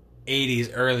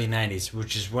 80s, early 90s,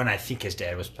 which is when I think his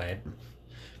dad was playing.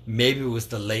 Maybe it was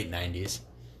the late 90s.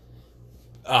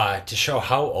 To show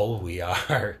how old we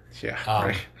are. Yeah,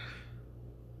 right.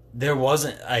 There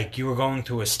wasn't, you were going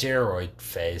through a steroid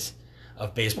phase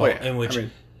of baseball in which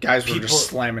guys were just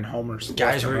slamming homers.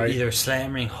 Guys were either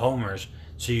slamming homers,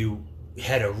 so you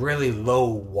had a really low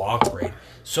walk rate.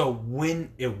 So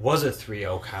when it was a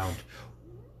 3-0 count,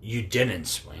 you didn't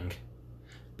swing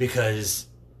because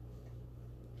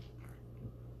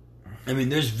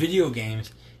there's video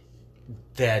games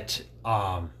that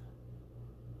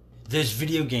there's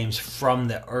video games from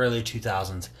the early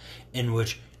 2000s in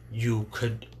which you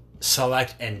could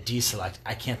select and deselect.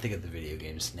 I can't think of the video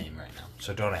game's name right now,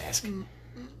 so don't ask.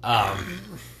 I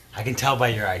can tell by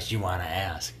your eyes you want to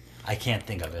ask. I can't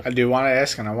think of it. I do want to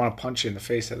ask, and I want to punch you in the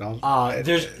face at all.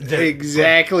 There's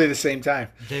exactly the same time.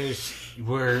 There's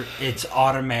where it's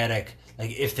automatic. Like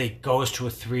if it goes to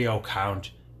a 3-0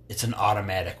 count, it's an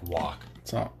automatic walk.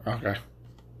 So okay.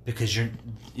 Because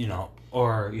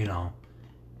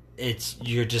it's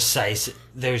you're decisive.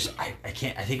 There's I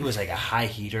can't. I think it was like a high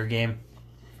heater game.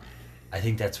 I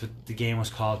think that's what the game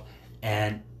was called,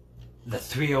 and the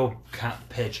 3-0 count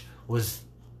pitch was.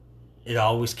 It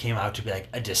always came out to be like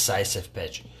a decisive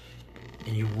pitch.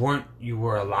 And you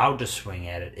were allowed to swing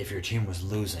at it if your team was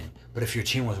losing. But if your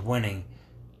team was winning,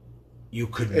 you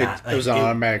could not. It was an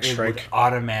automatic strike. It would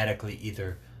automatically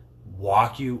either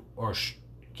walk you or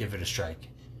give it a strike.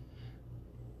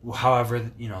 However,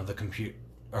 the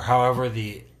however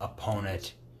the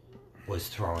opponent was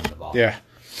throwing the ball. Yeah.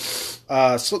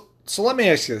 So let me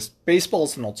ask you this. Baseball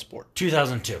is an old sport.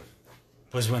 2002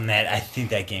 was when I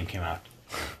think that game came out.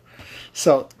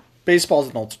 So, baseball is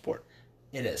an old sport.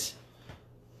 It is.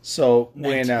 So,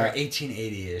 when...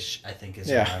 1880-ish, I think, is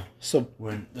around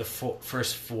when the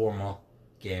first formal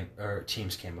game or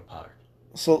teams came apart.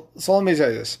 So let me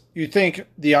say this. You think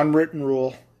the unwritten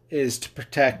rule is to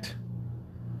protect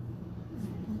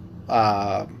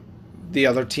the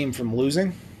other team from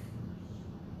losing?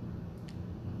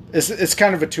 It's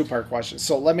kind of a two-part question.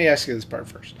 So let me ask you this part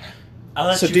first. I'll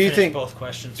let you finish both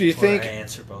questions before I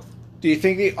answer both. Do you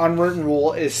think the unwritten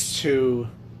rule is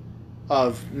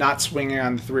of not swinging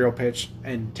on the 3-0 pitch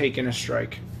and taking a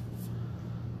strike?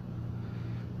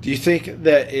 Do you think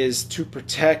that is to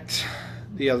protect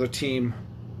the other team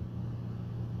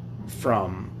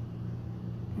from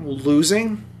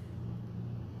losing?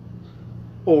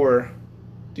 Or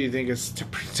do you think it's to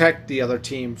protect the other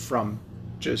team from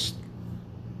just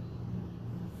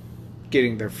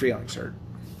getting their feelings hurt?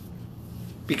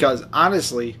 Because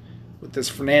honestly, with this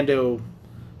Fernando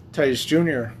Tatis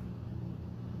Jr.,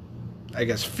 I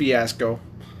guess, fiasco,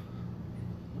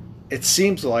 it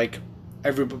seems like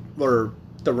the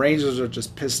Rangers are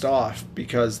just pissed off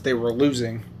because they were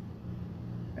losing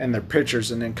and their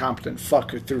pitcher's an incompetent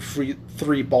fuck who threw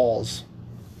three balls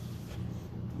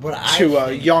to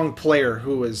a young player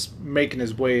who was making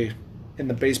his way in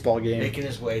the baseball game. Making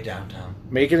his way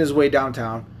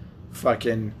downtown.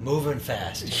 Fucking moving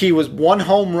fast. He was one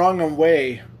home run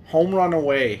away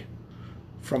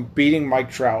from beating Mike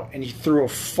Trout, and he threw a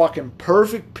fucking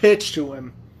perfect pitch to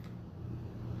him.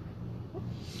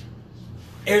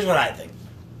 Here's what I think.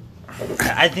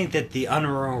 I think that the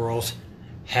unwritten rules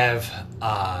have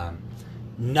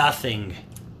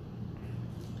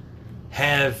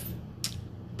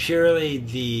purely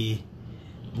the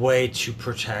way to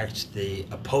protect the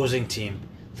opposing team,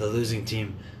 the losing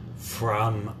team,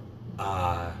 from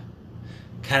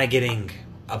kind of getting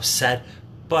upset.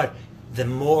 But the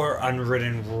more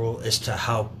unwritten rule is to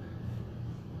help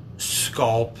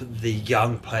sculpt the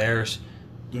young players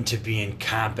into being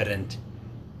competent,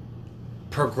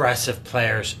 progressive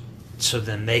players, so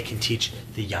then they can teach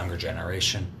the younger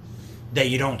generation that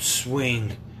you don't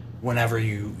swing whenever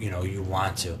you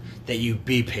want to, that you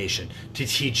be patient, to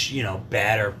teach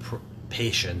batter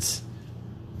patience,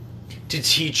 to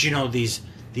teach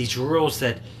these rules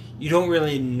that you don't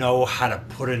really know how to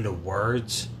put into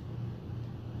words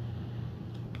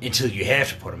until you have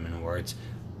to put them in words,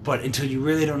 but until you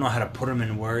really don't know how to put them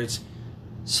in words,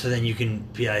 so then you can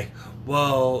be like,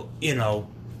 well,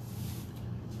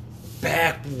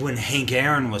 back when Hank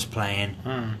Aaron was playing,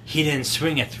 he didn't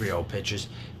swing at 3-0 pitches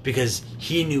because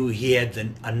he knew he had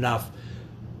enough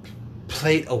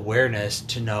plate awareness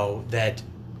to know that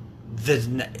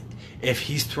if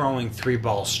he's throwing 3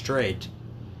 balls straight,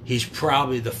 he's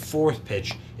probably the 4th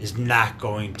pitch is not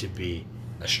going to be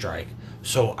a strike.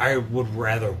 So I would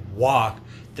rather walk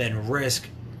than risk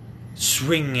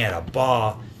swinging at a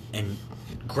ball and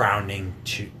grounding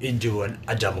into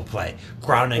a double play,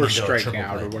 grounding or into a striking triple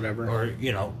out play, or whatever, or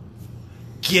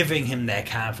giving him that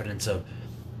confidence of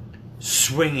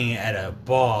swinging at a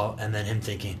ball and then him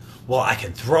thinking, well, I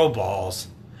can throw balls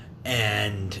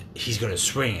and he's going to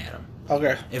swing at them.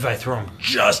 Okay. If I throw him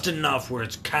just enough where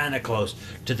it's kind of close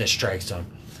to the strike zone.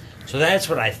 So that's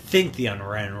what I think the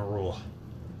unwritten rule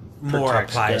more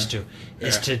applies to,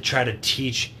 is to try to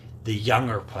teach the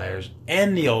younger players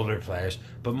and the older players,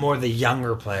 but more the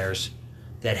younger players,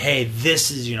 that, hey, this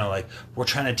is, we're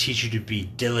trying to teach you to be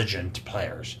diligent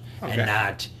players and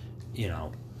not,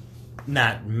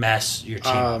 not mess your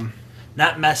team up.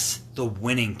 Not mess the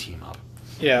winning team up.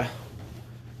 Yeah.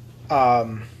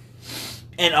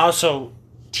 And also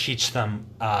teach them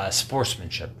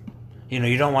sportsmanship.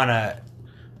 You don't want to...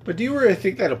 But do you really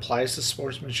think that applies to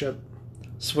sportsmanship?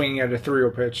 Swinging at a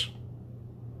 3-0 pitch?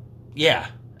 Yeah,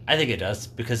 I think it does,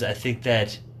 because I think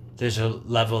that there's a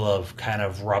level of kind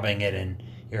of rubbing it in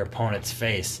your opponent's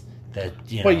face that,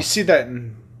 Well, you see that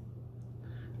in...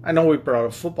 I know we brought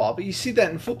up football, but you see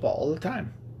that in football all the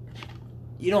time.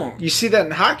 You see that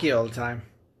in hockey all the time.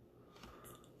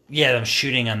 Yeah, them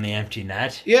shooting on the empty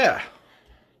net. Yeah.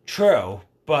 True,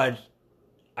 but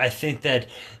I think that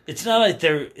it's not like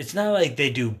they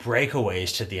do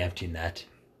breakaways to the empty net.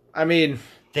 I mean,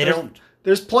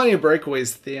 there's plenty of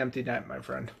breakaways to the empty net, my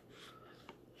friend.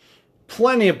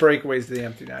 Plenty of breakaways to the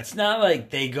empty net. It's not like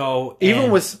they go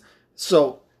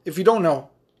So, if you don't know,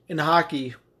 in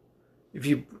hockey, if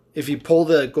you pull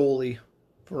the goalie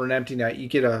for an empty net, you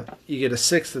get a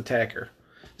sixth attacker.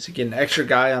 So you get an extra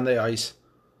guy on the ice.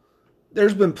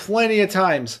 There's been plenty of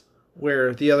times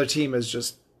where the other team has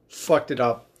just fucked it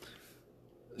up,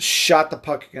 shot the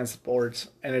puck against the boards,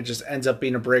 and it just ends up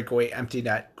being a breakaway empty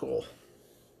net goal.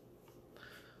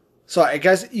 So I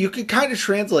guess you could kind of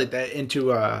translate that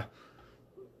into a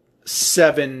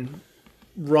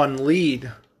 7-run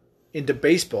lead into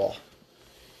baseball.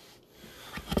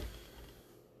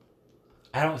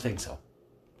 I don't think so.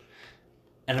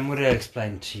 And I'm going to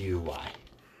explain to you why.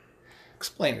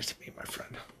 Explain it to me, my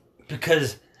friend.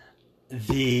 Because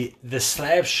the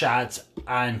slap shots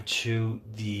onto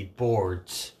the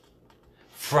boards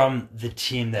from the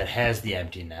team that has the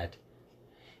empty net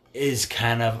is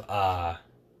kind of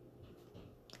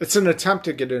it's an attempt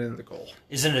to get it in the goal.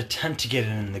 Is an attempt to get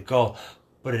it in the goal,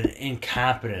 but an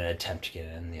incompetent attempt to get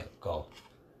it in the goal.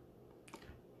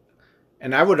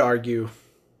 And I would argue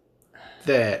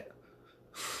that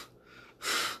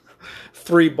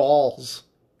 3 balls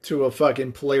to a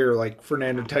fucking player like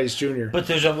Fernando Tatis Jr. But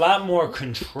there's a lot more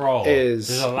control.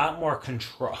 There's a lot more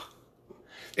control.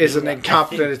 Is an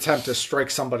incompetent attempt to strike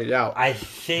somebody out. I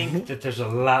think that there's a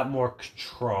lot more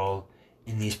control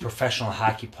in these professional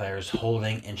hockey players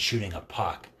holding and shooting a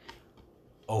puck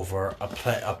over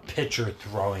a pitcher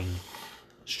throwing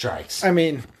strikes. I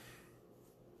mean,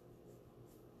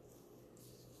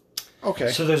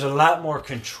 okay. So there's a lot more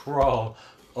control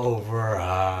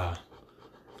over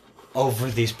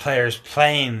these players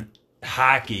playing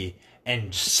hockey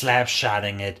and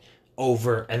slap-shotting it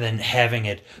over and then having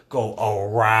it go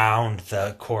around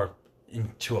the court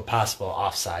into a possible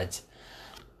offsides.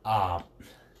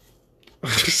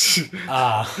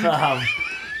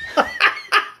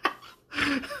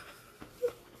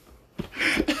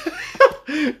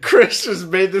 Chris just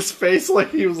made this face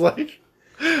like he was like,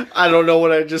 I don't know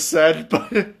what I just said,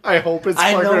 but I hope it's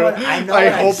I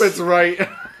hope it's right.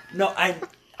 No, I'm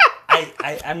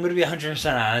going to be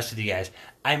 100% honest with you guys.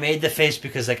 I made the face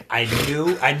because like I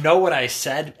know what I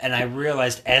said, and I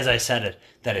realized as I said it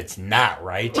that it's not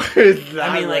right. It's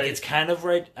not like right. It's kind of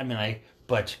right.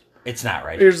 But it's not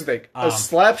right. Here's the thing: a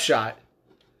slap shot.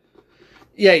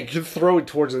 Yeah, you can throw it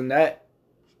towards the net,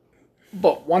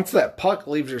 but once that puck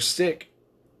leaves your stick,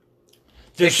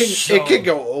 it can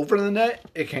go over the net.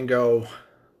 It can go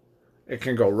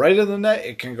right of the net.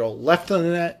 It can go left of the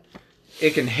net.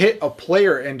 It can hit a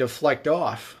player and deflect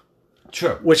off.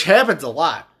 True. Which happens a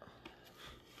lot.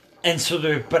 And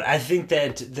so but I think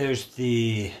that there's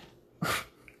I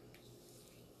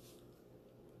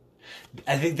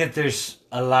think that there's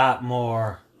a lot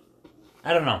more,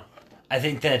 I don't know. I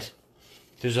think that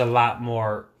there's a lot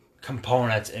more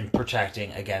components in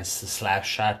protecting against the slap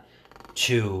shot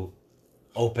to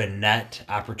open net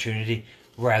opportunity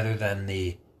rather than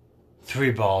the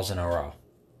 3 balls in a row.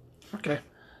 Okay.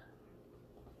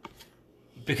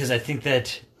 Because I think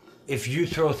that if you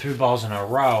throw 3 balls in a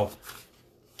row,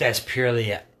 that's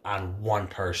purely on one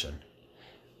person.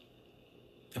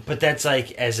 But that's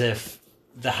like as if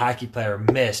the hockey player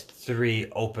missed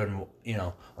 3 open,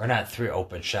 or not 3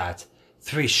 open shots,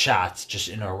 3 shots just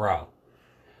in a row.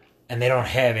 And they don't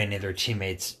have any of their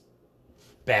teammates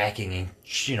backing and,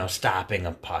 stopping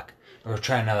a puck or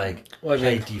trying to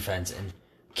play defense and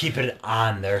keep it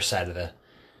on their side of the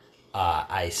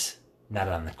ice. Not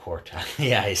on the court, on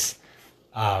the ice.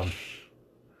 I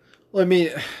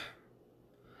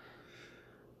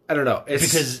don't know.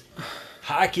 Because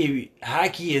hockey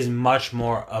is much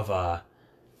more of a...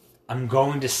 I'm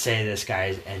going to say this,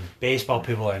 guys, and baseball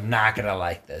people are not going to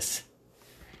like this.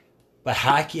 But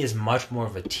hockey is much more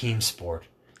of a team sport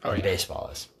than baseball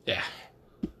is. Yeah.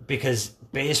 Because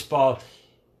baseball,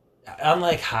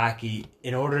 unlike hockey,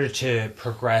 in order to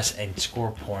progress and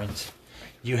score points,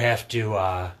 you have to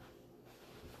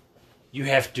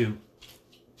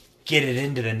get it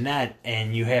into the net,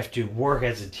 and you have to work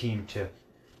as a team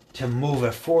to move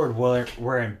it forward.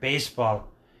 Where in baseball,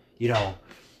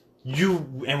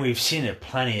 and we've seen it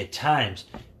plenty of times,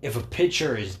 if a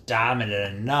pitcher is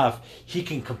dominant enough, he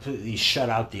can completely shut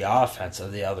out the offense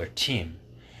of the other team,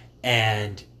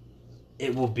 and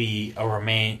it will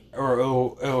remain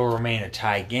a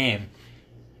tie game,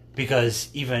 because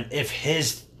even if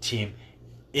his team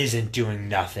isn't doing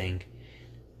nothing,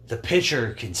 the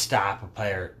pitcher can stop a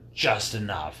player just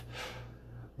enough.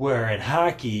 Where in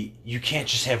hockey, you can't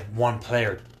just have one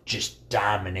player just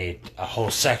dominate a whole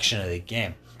section of the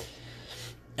game.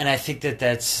 And I think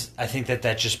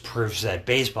that just proves that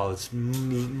baseball is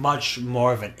much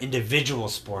more of an individual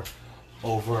sport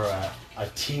over a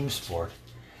team sport.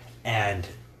 And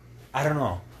I don't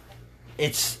know. I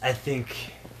think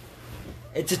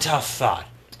it's a tough thought,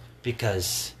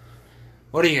 because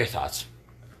what are your thoughts?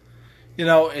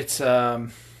 It's I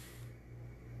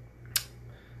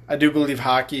do believe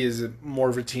hockey is more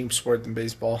of a team sport than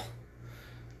baseball,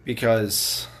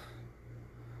 because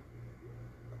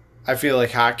I feel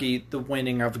like hockey, the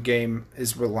winning of a game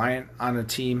is reliant on a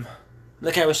team.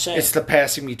 Like I was saying, it's the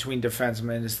passing between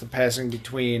defensemen. It's the passing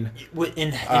between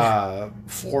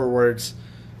forwards.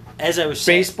 As I was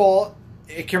saying, baseball,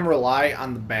 it can rely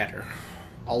on the batter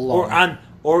alone,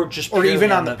 or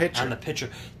even on the pitcher. On the pitcher,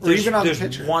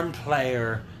 There's one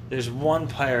player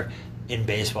in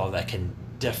baseball that can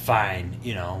define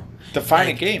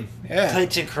a game. Yeah.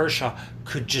 Clayton Kershaw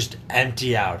could just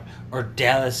empty out, or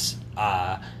Dallas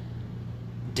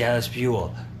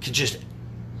Buell could just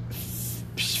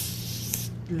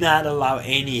not allow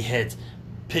any hits,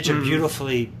 pitch a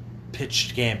beautifully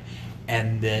pitched game,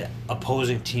 and the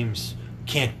opposing teams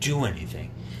can't do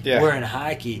anything. Yeah. Where in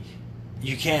hockey,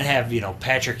 you can't have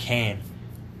Patrick Kane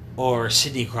or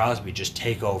Sidney Crosby just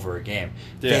take over a game.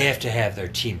 Yeah. They have to have their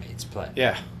teammates play.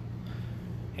 Yeah.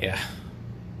 Yeah.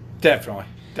 Definitely.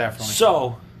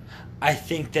 So, I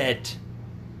think that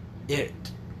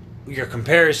your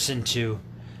comparison to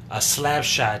a slap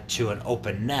shot to an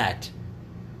open net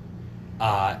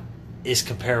is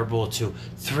comparable to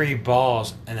 3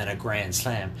 balls and then a grand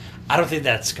slam. I don't think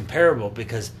that's comparable,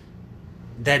 because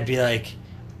it would be like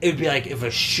if a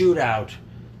shootout,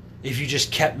 if you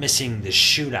just kept missing the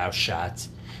shootout shots,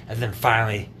 and then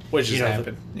finally, which has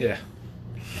happened,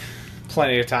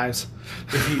 plenty of times.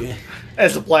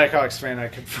 As a Blackhawks fan,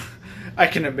 I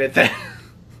can admit that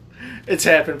it's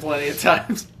happened plenty of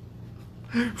times.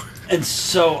 And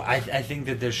so I think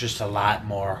that there's just a lot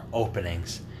more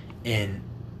openings in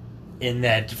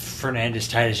that Fernandez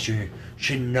Tatis Jr.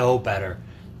 should know better.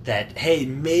 That, hey,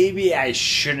 maybe I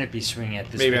shouldn't be swinging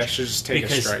at this. Maybe I should just take a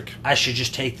strike. I should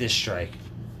just take this strike.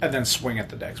 And then swing at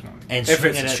the next one. And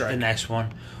swing at the next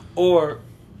one. Or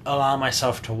allow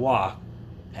myself to walk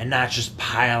and not just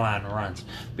pile on runs.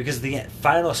 Because the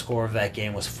final score of that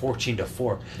game was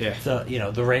 14-4. Yeah.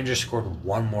 The Rangers scored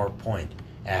one more point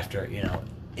after,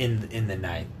 in the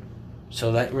ninth.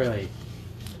 So that really,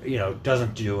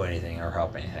 doesn't do anything or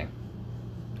help anything.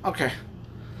 Okay.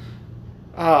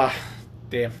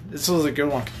 Damn, this was a good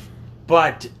one.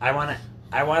 But I want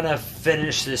to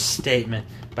finish this statement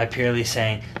by purely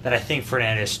saying that I think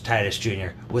Fernandez Tatis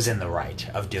Jr. was in the right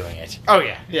of doing it. Oh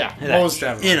yeah, most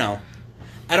definitely.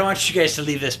 I don't want you guys to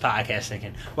leave this podcast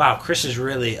thinking, "Wow, Chris is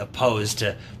really opposed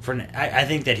to." I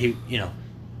think that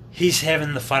he's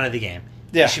having the fun of the game.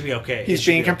 Yeah, he should be okay. He's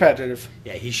being competitive.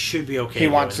 Yeah, he should be okay. He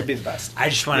wants to be the best. I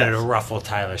just wanted to ruffle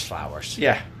Tyler's flowers.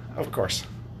 Yeah, of course,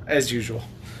 as usual.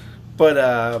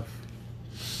 But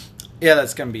yeah,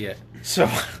 that's gonna be it. So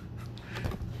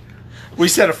we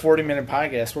said a 40-minute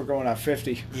podcast. We're going on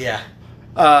 50. Yeah.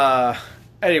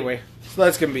 Anyway, so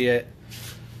that's gonna be it.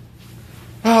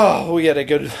 Oh, we had a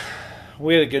good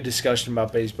discussion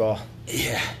about baseball.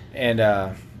 Yeah.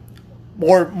 And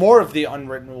more of the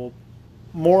unwritten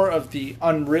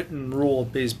rule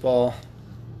of baseball.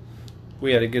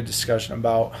 We had a good discussion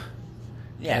about.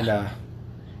 Yeah. And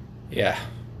yeah,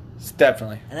 it's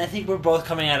definitely. And I think we're both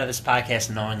coming out of this podcast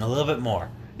knowing a little bit more.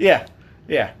 Yeah.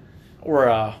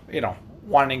 We're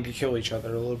wanting to kill each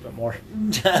other a little bit more.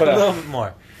 But, a little bit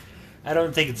more. I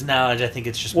don't think it's knowledge. I think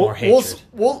it's just more hatred.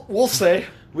 We'll say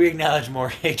we acknowledge more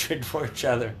hatred for each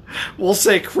other. We'll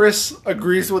say Chris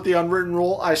agrees with the unwritten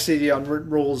rule. I say the unwritten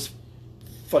rule is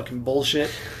fucking bullshit,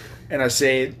 and I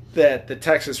say that the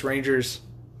Texas Rangers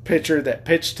pitcher that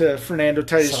pitched to Fernando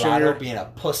Tatis Jr. being a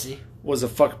pussy was a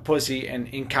fucking pussy and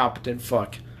incompetent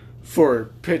fuck for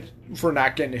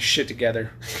not getting his shit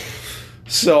together.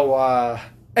 So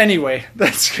anyway,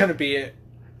 that's gonna be it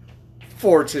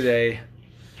for today.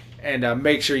 And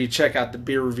make sure you check out the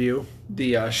beer review,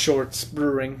 the Shorts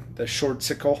Brewing, the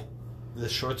Shortsicle. The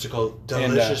Shortsicle,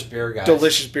 delicious beer, guys.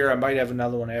 Delicious beer. I might have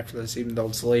another one after this, even though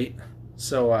it's late.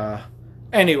 So,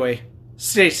 anyway,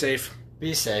 stay safe.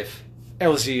 Be safe. And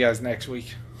we'll see you guys next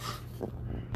week.